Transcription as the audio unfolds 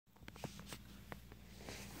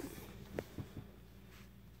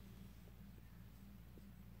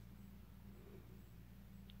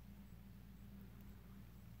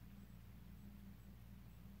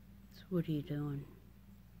What are you doing?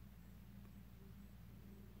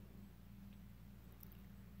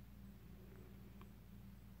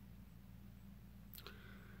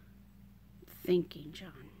 Thinking,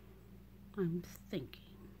 John. I'm thinking.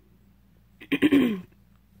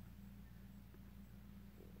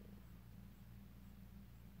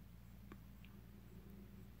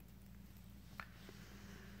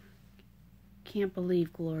 Can't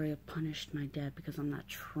believe Gloria punished my dad because I'm not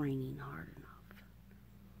training hard enough.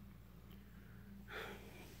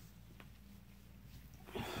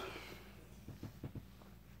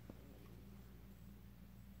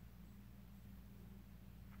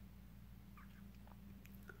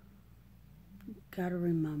 Gotta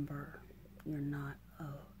remember, you're not a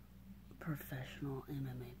professional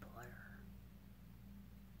MMA player.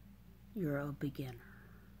 You're a beginner,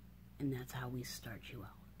 and that's how we start you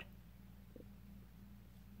out.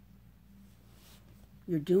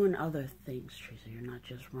 You're doing other things, Teresa. You're not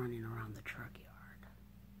just running around the truck yard.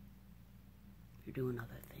 You're doing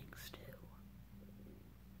other things, too.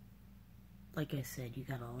 Like I said, you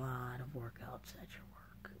got a lot of workouts at your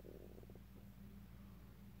work.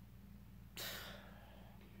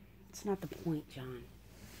 It's not the point, John.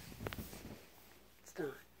 It's not.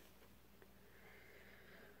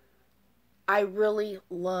 I really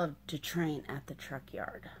love to train at the truck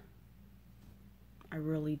yard. I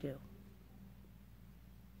really do.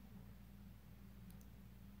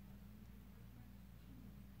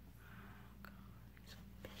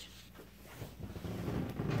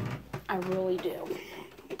 I really do.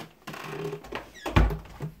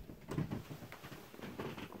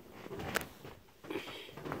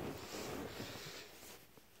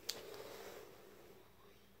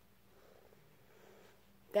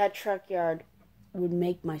 That truck yard would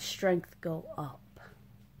make my strength go up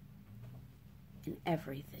in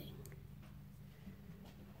everything.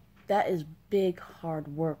 That is big, hard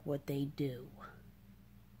work what they do.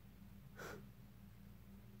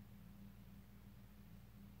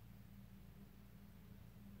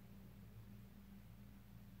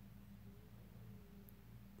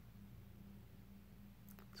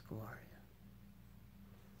 It's Gloria.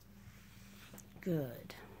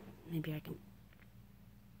 Good. Maybe I can...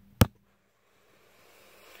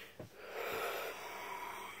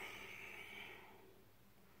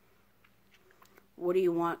 What do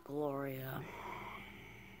you want, Gloria?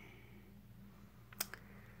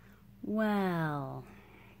 Well,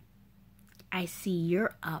 I see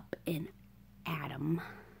you're up in Adam.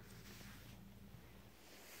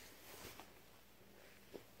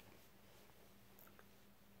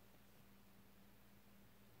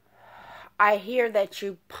 I hear that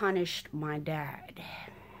you punished my dad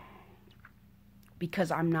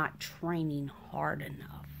because I'm not training hard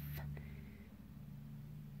enough.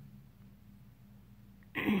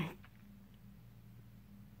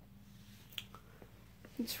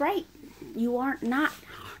 That's right. You aren't not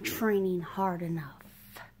training hard enough.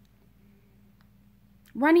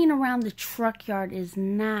 Running around the truck yard is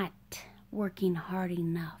not working hard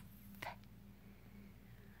enough.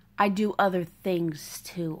 I do other things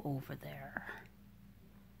too over there.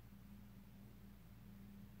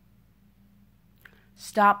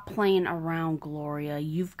 Stop playing around, Gloria.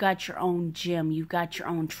 You've got your own gym. You've got your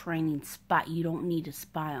own training spot. You don't need to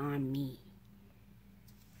spy on me.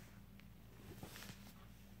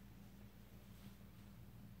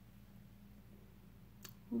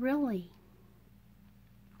 Really?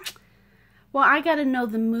 Well, I gotta know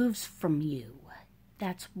the moves from you.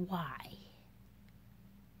 That's why.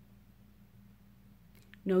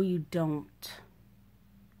 No, you don't.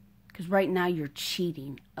 Because right now you're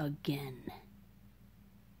cheating again.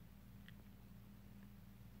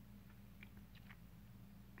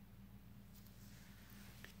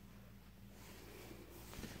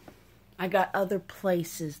 I got other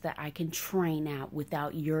places that I can train at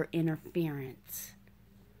without your interference.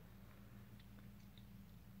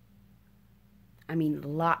 I mean, a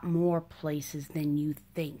lot more places than you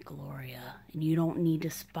think, Gloria. And you don't need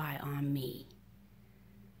to spy on me.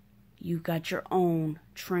 You got your own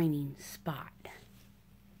training spot.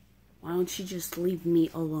 Why don't you just leave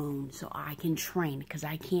me alone so I can train? Because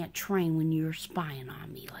I can't train when you're spying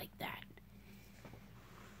on me like that.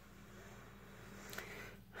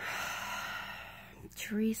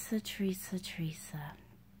 Teresa, Teresa, Teresa.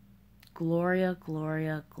 Gloria,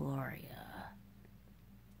 Gloria, Gloria.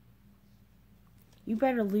 You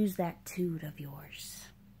better lose that toot of yours.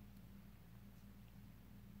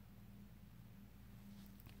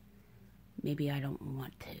 Maybe I don't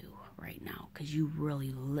want to right now because you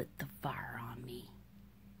really lit the fire on me.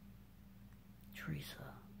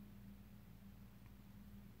 Teresa.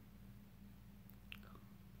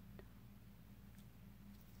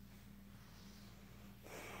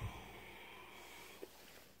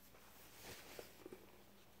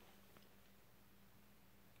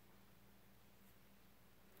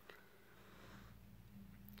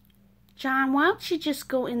 John, why don't you just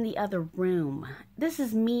go in the other room? This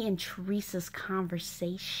is me and Teresa's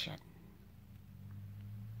conversation.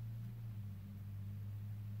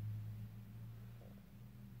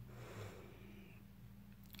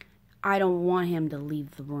 I don't want him to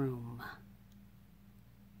leave the room.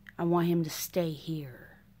 I want him to stay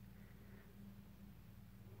here.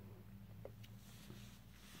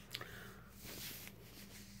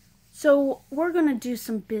 So we're going to do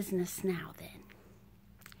some business now then.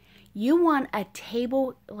 You want a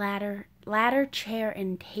ladder, chair,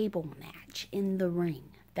 and table match in the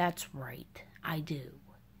ring. That's right, I do.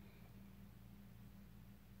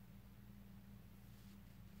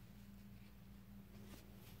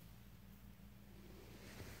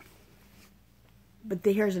 But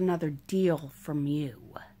here's another deal from you.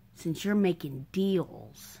 Since you're making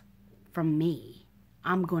deals from me,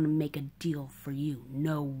 I'm going to make a deal for you.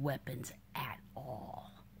 No weapons at all.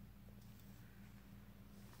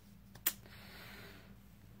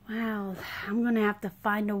 Well, I'm going to have to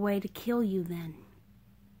find a way to kill you then.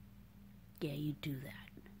 Yeah, you do that.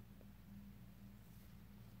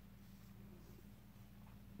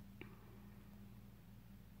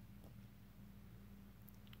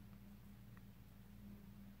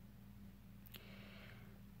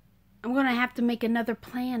 I'm going to have to make another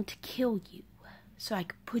plan to kill you, so I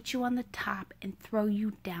could put you on the top and throw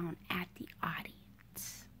you down at the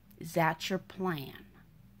audience. Is that your plan?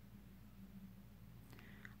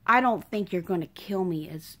 I don't think you're going to kill me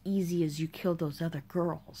as easy as you killed those other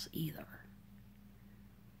girls either.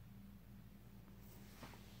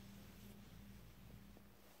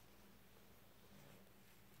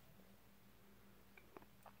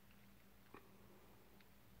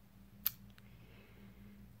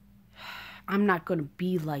 I'm not going to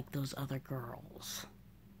be like those other girls.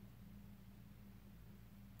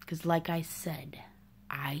 Because like I said,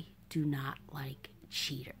 I do not like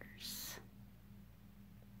cheaters.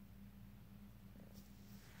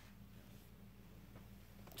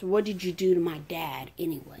 So what did you do to my dad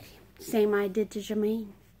anyway? Same I did to Jermaine?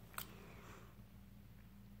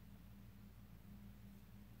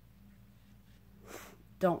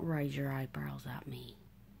 Don't raise your eyebrows at me.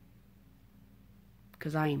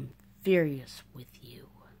 Because I am furious with you.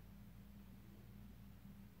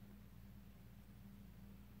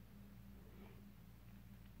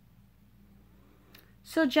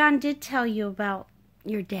 So John did tell you about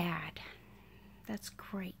your dad. That's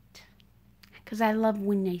great. Because I love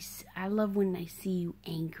when I see you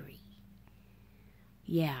angry.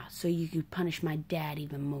 Yeah, so you could punish my dad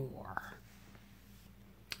even more.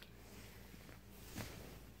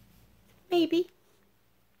 Maybe.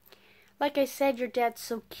 Like I said, your dad's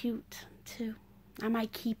so cute, too. I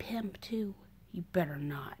might keep him, too. You better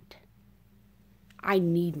not. I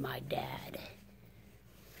need my dad.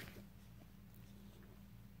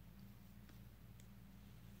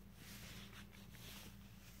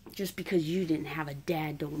 Just because you didn't have a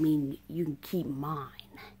dad don't mean you can keep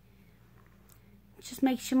mine. It just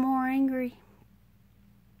makes you more angry.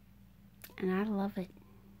 And I love it.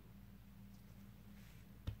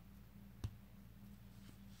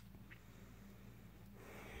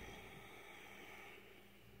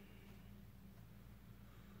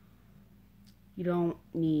 You don't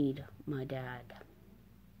need my dad.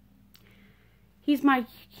 He's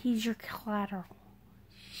your collateral.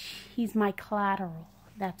 He's my collateral.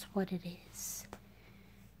 That's what it is.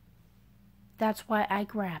 That's why I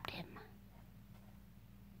grabbed him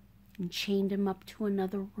and chained him up to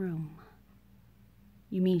another room.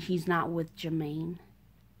 You mean he's not with Jermaine?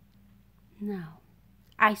 No.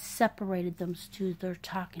 I separated them two. They're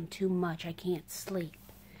talking too much. I can't sleep.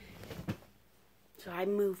 So I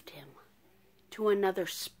moved him to another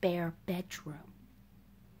spare bedroom.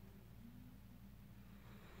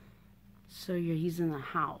 So he's in the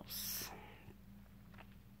house.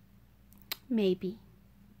 Maybe.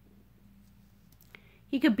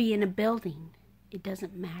 He could be in a building. It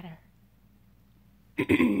doesn't matter.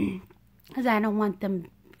 Because I don't want them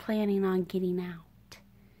planning on getting out.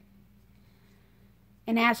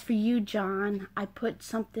 And as for you, John, I put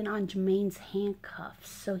something on Jermaine's handcuffs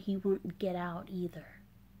so he won't get out either.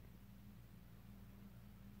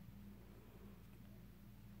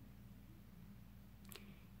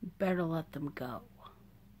 You better let them go.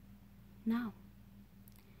 No.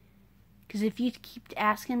 Because if you keep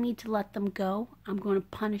asking me to let them go, I'm going to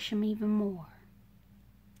punish them even more.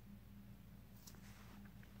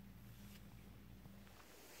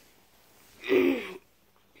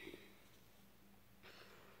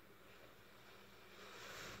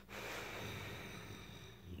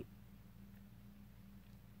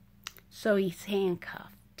 So he's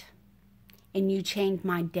handcuffed. And you chained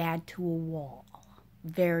my dad to a wall.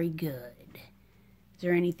 Very good. Is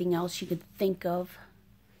there anything else you could think of?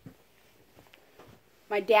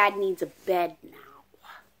 My dad needs a bed now.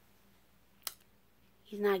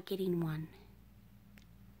 He's not getting one.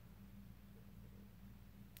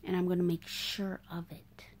 And I'm going to make sure of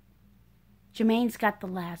it. Jermaine's got the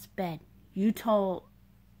last bed. You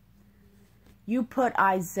put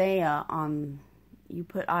Isaiah on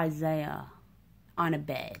a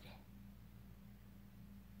bed.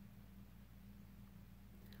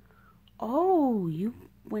 Oh, you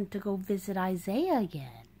went to go visit Isaiah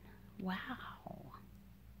again. Wow.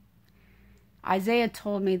 Isaiah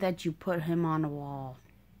told me that you put him on a wall.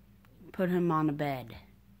 Put him on a bed.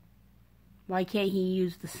 Why can't he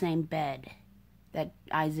use the same bed that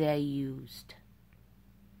Isaiah used?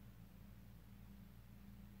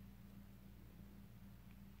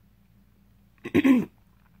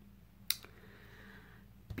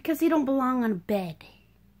 Because he don't belong on a bed.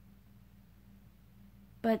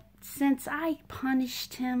 But since I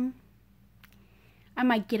punished him, I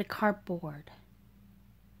might get a cardboard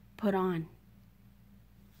put on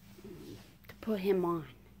to put him on.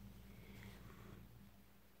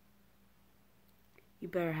 You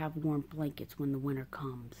better have warm blankets when the winter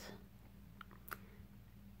comes.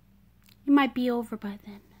 It might be over by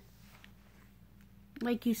then.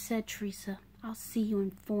 Like you said, Teresa, I'll see you in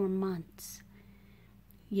 4 months.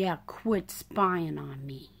 Yeah, quit spying on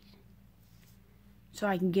me. So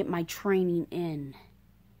I can get my training in.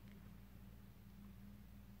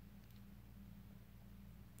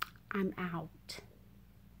 I'm out.